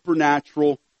God's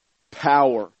supernatural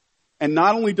power. And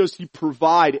not only does he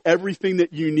provide everything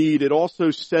that you need, it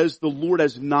also says the Lord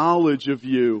has knowledge of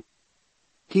you.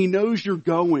 He knows your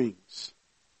goings.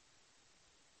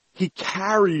 He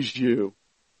carries you.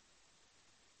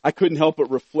 I couldn't help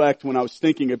but reflect when I was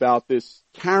thinking about this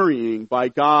carrying by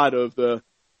God of the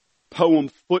poem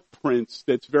Footprints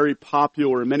that's very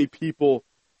popular and many people,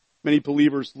 many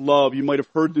believers love. You might have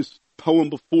heard this poem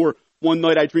before. One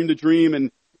night I dreamed a dream,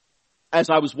 and as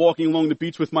I was walking along the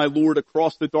beach with my Lord,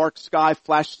 across the dark sky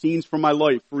flashed scenes from my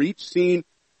life. For each scene,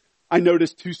 I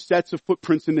noticed two sets of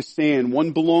footprints in the sand.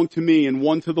 One belonged to me and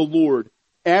one to the Lord.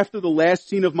 After the last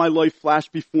scene of my life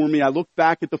flashed before me, I looked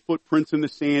back at the footprints in the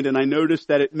sand, and I noticed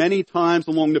that at many times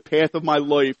along the path of my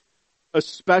life,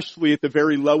 especially at the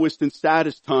very lowest and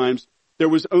saddest times, there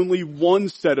was only one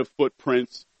set of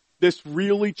footprints. This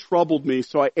really troubled me,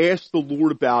 so I asked the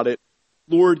Lord about it.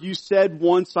 Lord, you said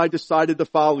once I decided to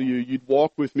follow you, you'd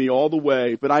walk with me all the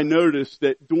way, but I noticed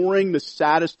that during the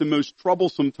saddest and most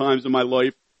troublesome times of my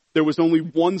life, there was only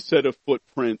one set of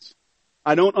footprints.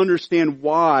 I don't understand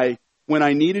why, when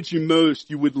I needed you most,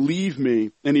 you would leave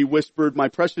me. And he whispered, my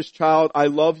precious child, I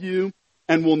love you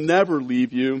and will never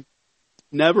leave you,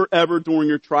 never ever during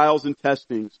your trials and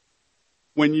testings.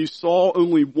 When you saw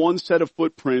only one set of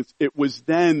footprints, it was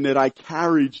then that I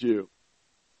carried you.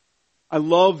 I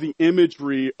love the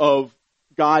imagery of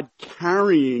God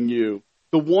carrying you.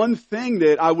 The one thing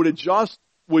that I would adjust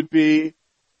would be,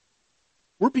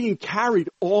 we're being carried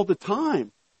all the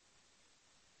time.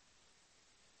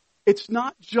 It's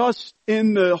not just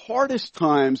in the hardest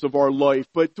times of our life,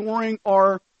 but during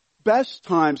our best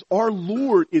times, our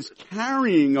Lord is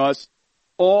carrying us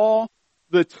all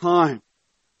the time.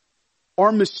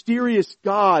 Our mysterious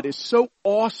God is so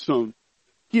awesome.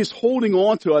 He is holding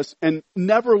on to us and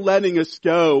never letting us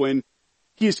go, and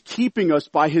he is keeping us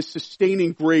by his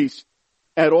sustaining grace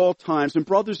at all times. And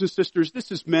brothers and sisters,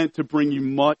 this is meant to bring you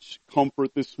much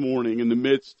comfort this morning in the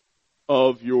midst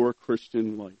of your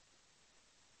Christian life.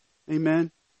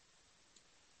 Amen.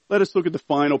 Let us look at the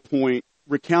final point,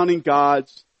 recounting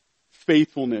God's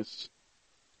faithfulness.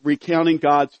 Recounting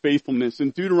God's faithfulness.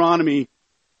 In Deuteronomy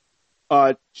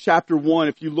chapter 1,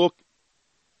 if you look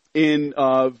in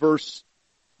verse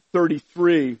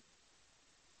 33,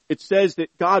 it says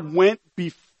that God went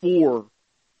before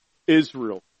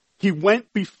Israel. He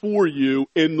went before you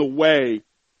in the way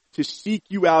to seek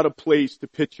you out a place to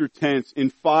pitch your tents, in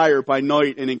fire by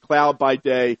night and in cloud by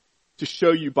day, to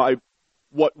show you by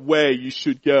what way you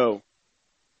should go.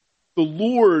 The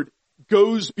Lord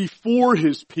goes before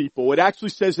his people. It actually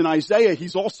says in Isaiah,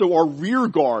 he's also our rear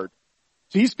guard.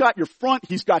 So he's got your front,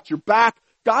 he's got your back.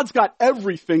 God's got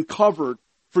everything covered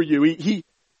for you.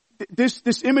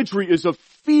 This imagery is of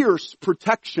fierce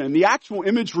protection. The actual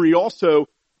imagery also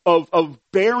of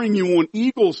bearing you on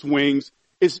eagle's wings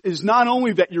is not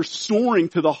only that you're soaring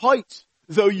to the heights,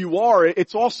 though you are,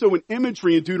 it's also an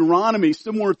imagery in Deuteronomy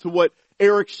similar to what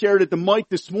Eric shared at the mic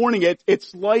this morning.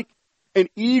 It's like an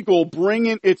eagle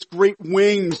bringing its great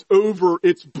wings over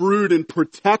its brood and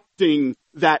protecting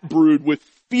that brood with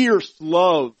fierce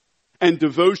love and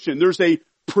devotion. There's a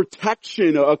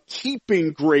protection, a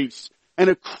keeping grace,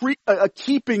 and a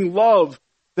keeping love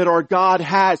that our God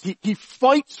has. He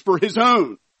fights for his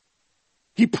own.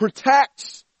 He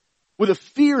protects with a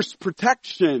fierce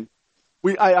protection.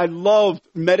 I loved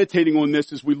meditating on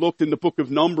this as we looked in the book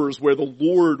of Numbers, where the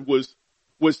Lord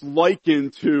was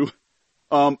likened to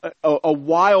a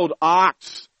wild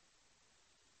ox,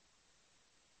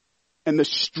 and the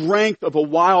strength of a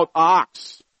wild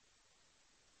ox.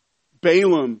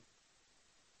 Balaam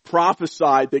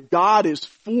prophesied that God is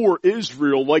for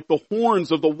Israel like the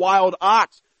horns of the wild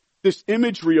ox. This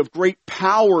imagery of great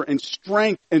power and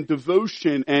strength and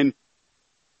devotion, and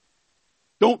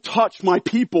don't touch my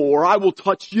people or I will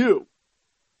touch you.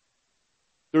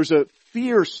 There's a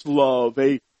fierce love,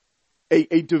 a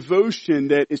devotion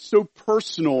that is so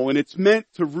personal, and it's meant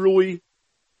to really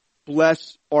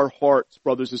bless our hearts,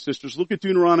 brothers and sisters. Look at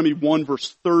Deuteronomy 1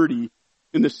 verse 30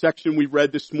 in the section we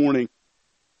read this morning.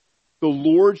 The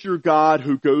Lord your God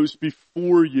who goes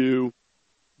before you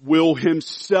will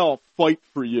himself fight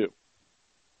for you.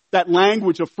 That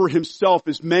language of for himself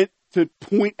is meant to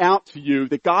point out to you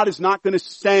that God is not going to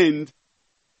send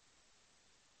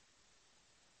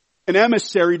an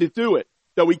emissary to do it,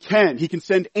 though he can. He can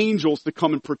send angels to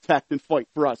come and protect and fight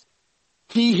for us.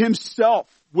 He himself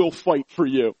will fight for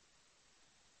you.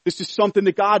 This is something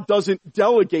that God doesn't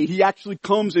delegate. He actually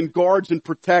comes and guards and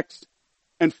protects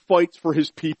and fights for his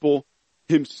people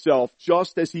himself,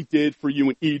 just as he did for you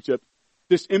in Egypt.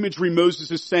 This imagery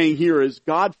Moses is saying here is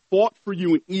God fought for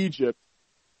you in Egypt,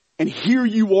 and here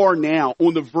you are now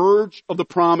on the verge of the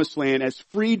promised land as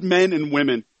freed men and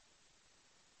women.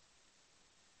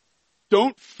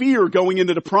 Don't fear going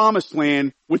into the promised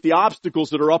land with the obstacles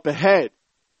that are up ahead.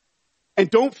 And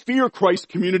don't fear, Christ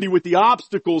community, with the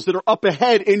obstacles that are up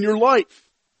ahead in your life.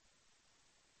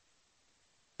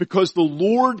 Because the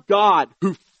Lord God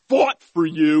who fought for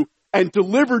you and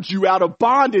delivered you out of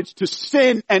bondage to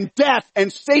sin and death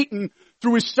and Satan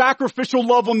through his sacrificial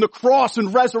love on the cross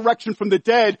and resurrection from the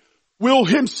dead will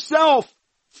himself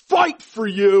fight for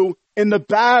you in the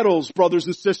battles, brothers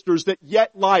and sisters, that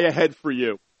yet lie ahead for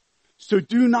you. So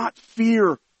do not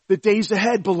fear the days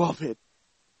ahead, beloved.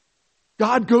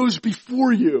 God goes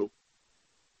before you.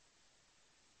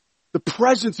 The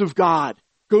presence of God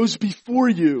goes before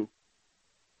you.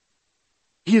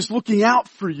 He is looking out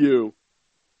for you.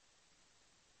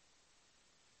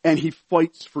 And he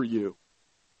fights for you.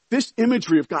 This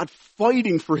imagery of God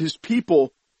fighting for his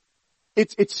people,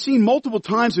 it's seen multiple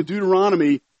times in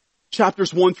Deuteronomy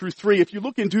chapters 1 through 3. If you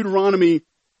look in Deuteronomy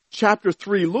chapter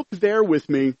 3, look there with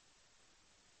me,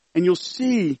 and you'll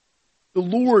see the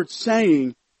Lord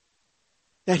saying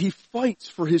that he fights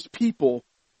for his people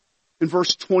in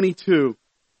verse 22.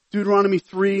 Deuteronomy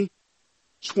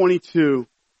 3:22.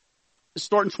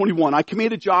 Start in 21. I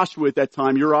commanded Joshua at that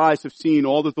time, your eyes have seen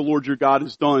all that the Lord your God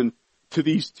has done to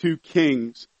these two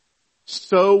kings.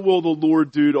 So will the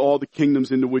Lord do to all the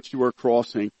kingdoms into which you are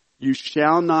crossing. You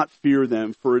shall not fear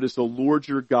them, for it is the Lord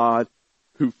your God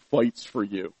who fights for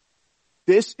you.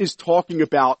 This is talking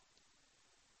about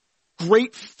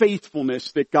great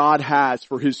faithfulness that God has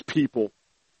for his people.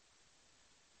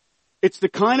 It's the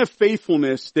kind of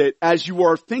faithfulness that as you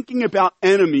are thinking about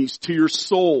enemies to your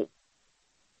soul,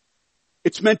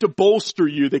 it's meant to bolster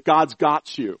you that God's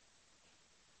got you.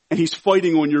 And he's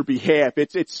fighting on your behalf.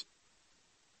 It's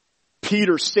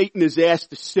Peter, Satan is asked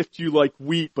to sift you like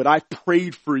wheat, but I've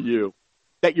prayed for you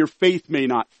that your faith may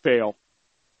not fail.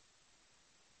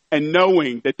 And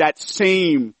knowing that that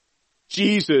same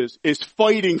Jesus is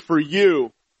fighting for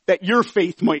you, that your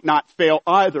faith might not fail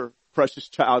either, precious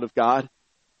child of God.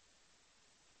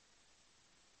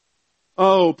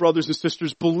 Oh, brothers and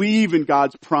sisters, believe in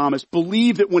God's promise.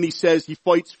 Believe that when he says he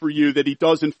fights for you, that he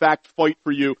does in fact fight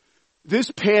for you.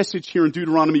 This passage here in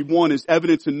Deuteronomy 1 is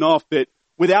evidence enough that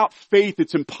without faith,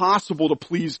 it's impossible to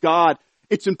please God.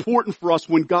 It's important for us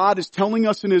when God is telling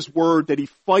us in his word that he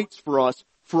fights for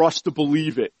us to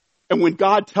believe it. And when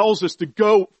God tells us to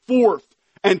go forth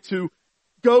and to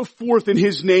go forth in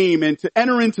his name and to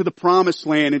enter into the promised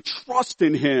land and trust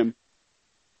in him,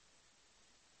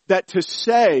 that to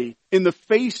say in the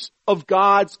face of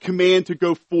God's command to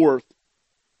go forth,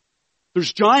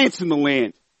 there's giants in the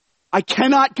land. I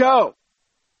cannot go.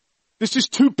 This is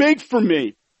too big for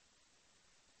me.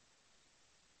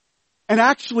 And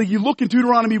actually, you look in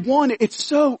Deuteronomy 1, it's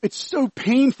so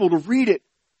painful to read it.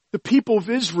 the people of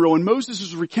Israel, and Moses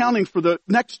is recounting for the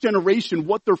next generation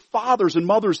what their fathers and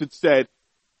mothers had said.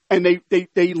 And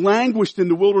they languished in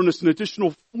the wilderness an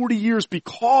additional 40 years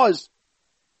because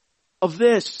of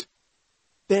this.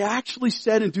 They actually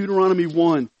said in Deuteronomy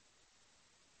 1,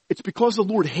 it's because the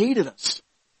Lord hated us.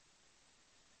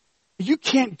 You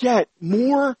can't get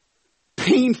more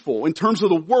painful in terms of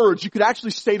the words you could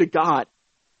actually say to God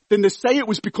than to say it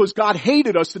was because God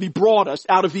hated us that he brought us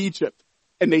out of Egypt.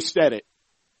 And they said it.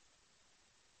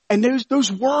 And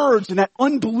those words and that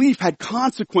unbelief had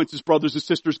consequences, brothers and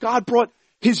sisters. God brought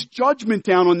his judgment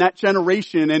down on that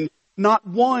generation, and not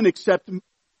one except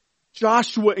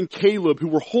Joshua and Caleb, who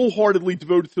were wholeheartedly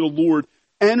devoted to the Lord,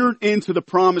 entered into the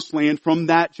promised land from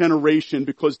that generation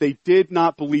because they did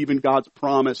not believe in God's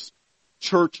promise.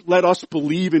 Church, let us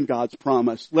believe in God's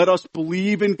promise. Let us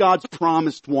believe in God's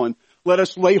promised one. Let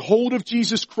us lay hold of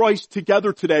Jesus Christ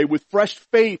together today with fresh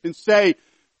faith and say,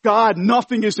 God,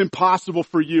 nothing is impossible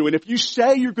for you. And if you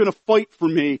say you're going to fight for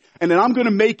me and that I'm going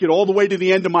to make it all the way to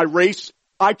the end of my race,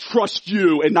 I trust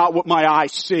you and not what my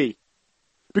eyes see.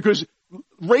 Because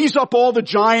raise up all the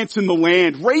giants in the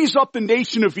land. Raise up the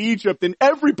nation of Egypt and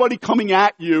everybody coming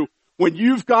at you. When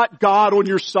you've got God on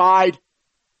your side,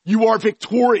 you are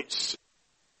victorious.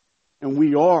 And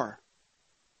we are.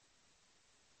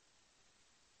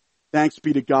 Thanks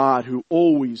be to God who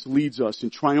always leads us in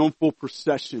triumphal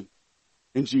procession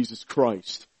in Jesus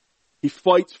Christ. He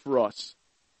fights for us.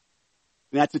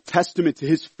 And that's a testament to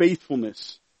his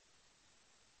faithfulness.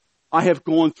 I have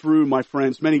gone through, my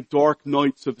friends, many dark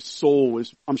nights of the soul,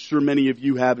 as I'm sure many of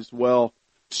you have as well,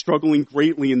 struggling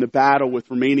greatly in the battle with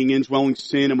remaining indwelling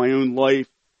sin in my own life,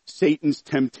 Satan's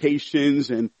temptations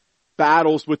and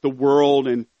battles with the world,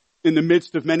 and in the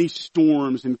midst of many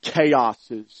storms and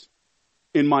chaoses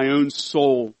in my own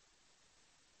soul.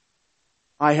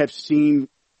 I have seen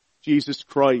Jesus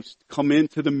Christ come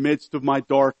into the midst of my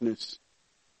darkness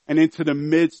and into the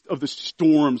midst of the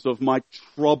storms of my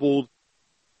troubled,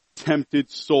 tempted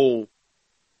soul,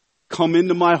 come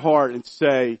into my heart and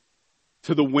say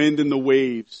to the wind and the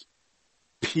waves,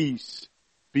 peace,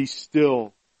 be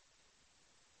still.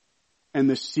 And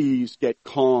the seas get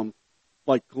calm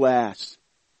like glass.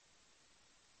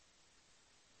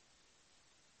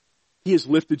 He has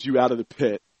lifted you out of the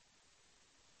pit.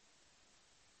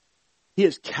 He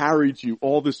has carried you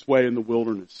all this way in the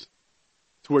wilderness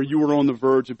to where you were on the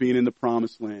verge of being in the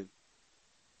promised land.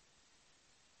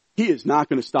 He is not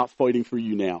going to stop fighting for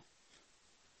you now.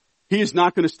 He is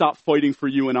not going to stop fighting for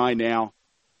you and I now.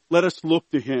 Let us look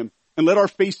to him and let our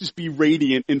faces be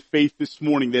radiant in faith this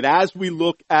morning, that as we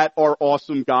look at our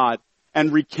awesome God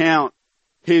and recount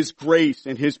his grace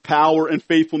and his power and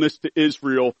faithfulness to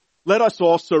Israel, let us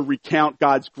also recount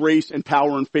God's grace and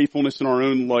power and faithfulness in our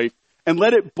own life, and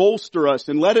let it bolster us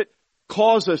and let it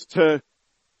cause us to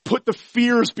put the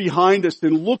fears behind us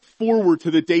and look forward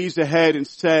to the days ahead and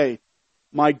say,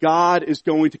 my God is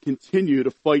going to continue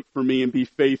to fight for me and be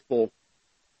faithful.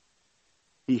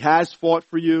 He has fought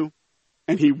for you,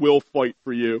 and he will fight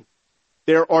for you.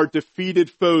 There are defeated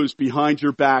foes behind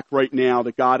your back right now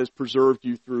that God has preserved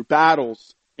you through,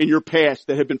 battles in your past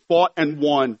that have been fought and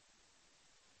won.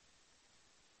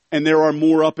 And there are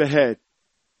more up ahead.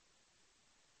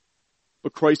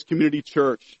 But Christ Community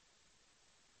Church,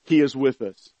 he is with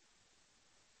us.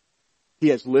 He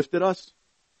has lifted us.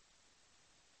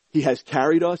 He has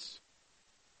carried us,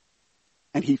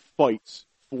 and he fights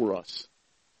for us.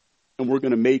 And we're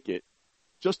going to make it,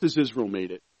 just as Israel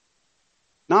made it.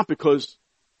 Not because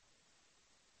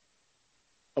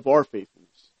of our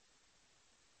faithfulness,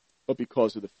 but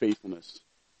because of the faithfulness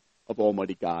of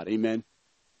Almighty God. Amen.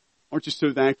 Aren't you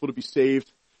so thankful to be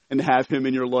saved and to have him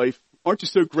in your life? Aren't you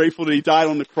so grateful that he died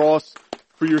on the cross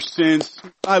for your sins?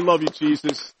 I love you,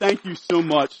 Jesus. Thank you so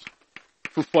much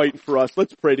for fighting for us.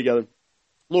 Let's pray together.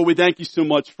 Lord, we thank you so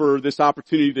much for this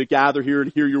opportunity to gather here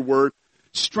and hear your word.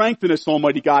 Strengthen us,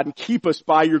 Almighty God, and keep us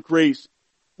by your grace.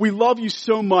 We love you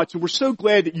so much, and we're so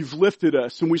glad that you've lifted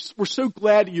us, and we're so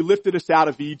glad that you lifted us out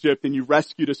of Egypt and you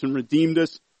rescued us and redeemed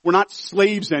us. We're not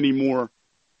slaves anymore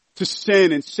to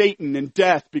sin and Satan and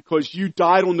death because you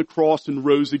died on the cross and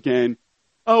rose again.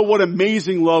 Oh, what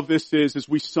amazing love this is, as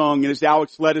we sung and as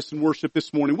Alex led us in worship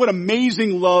this morning. What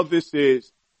amazing love this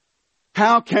is.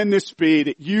 How can this be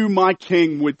that you, my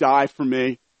King, would die for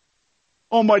me?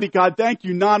 Almighty God, thank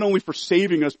you not only for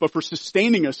saving us, but for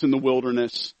sustaining us in the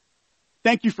wilderness.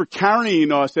 Thank you for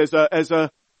carrying us as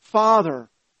a father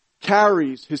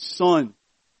carries his son.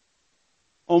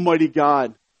 Almighty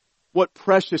God, what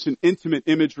precious and intimate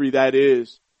imagery that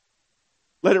is.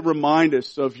 Let it remind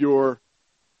us of your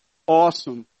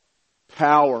awesome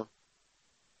power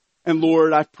And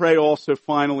Lord, I pray also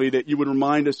finally that you would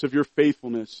remind us of your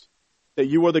faithfulness, that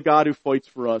you are the God who fights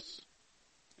for us.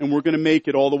 And we're going to make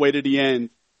it all the way to the end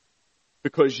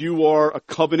because you are a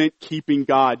covenant-keeping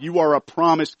God. You are a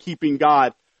promise-keeping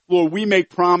God. Lord, we make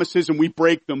promises and we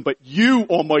break them, but you,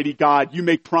 Almighty God, you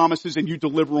make promises and you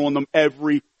deliver on them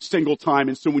every single time.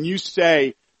 And so when you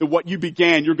say that what you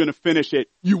began, you're going to finish it,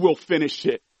 you will finish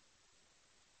it.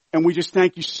 And we just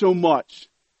thank you so much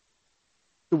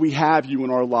that we have you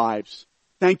in our lives.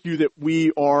 Thank you that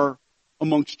we are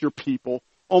amongst your people.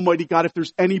 Almighty God, if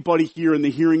there's anybody here in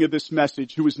the hearing of this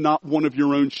message who is not one of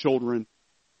your own children,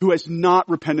 who has not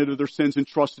repented of their sins and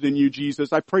trusted in you,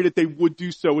 Jesus, I pray that they would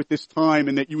do so at this time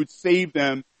and that you would save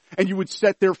them and you would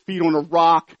set their feet on a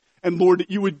rock. And Lord,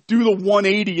 that you would do the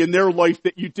 180 in their life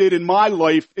that you did in my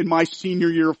life in my senior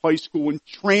year of high school and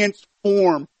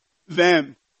transform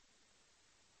them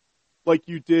like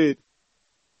you did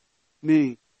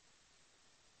me.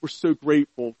 We're so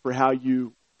grateful for how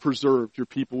you preserved your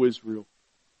people Israel.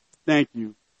 Thank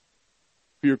you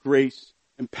for your grace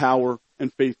and power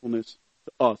and faithfulness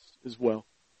to us as well.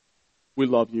 We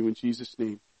love you in Jesus'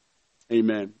 name.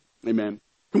 Amen. Amen.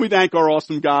 Can we thank our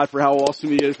awesome God for how awesome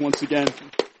he is once again?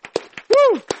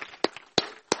 Woo!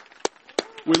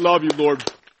 We love you, Lord.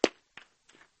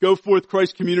 Go forth,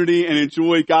 Christ community, and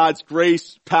enjoy God's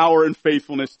grace, power, and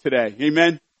faithfulness today.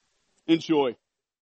 Amen. Enjoy.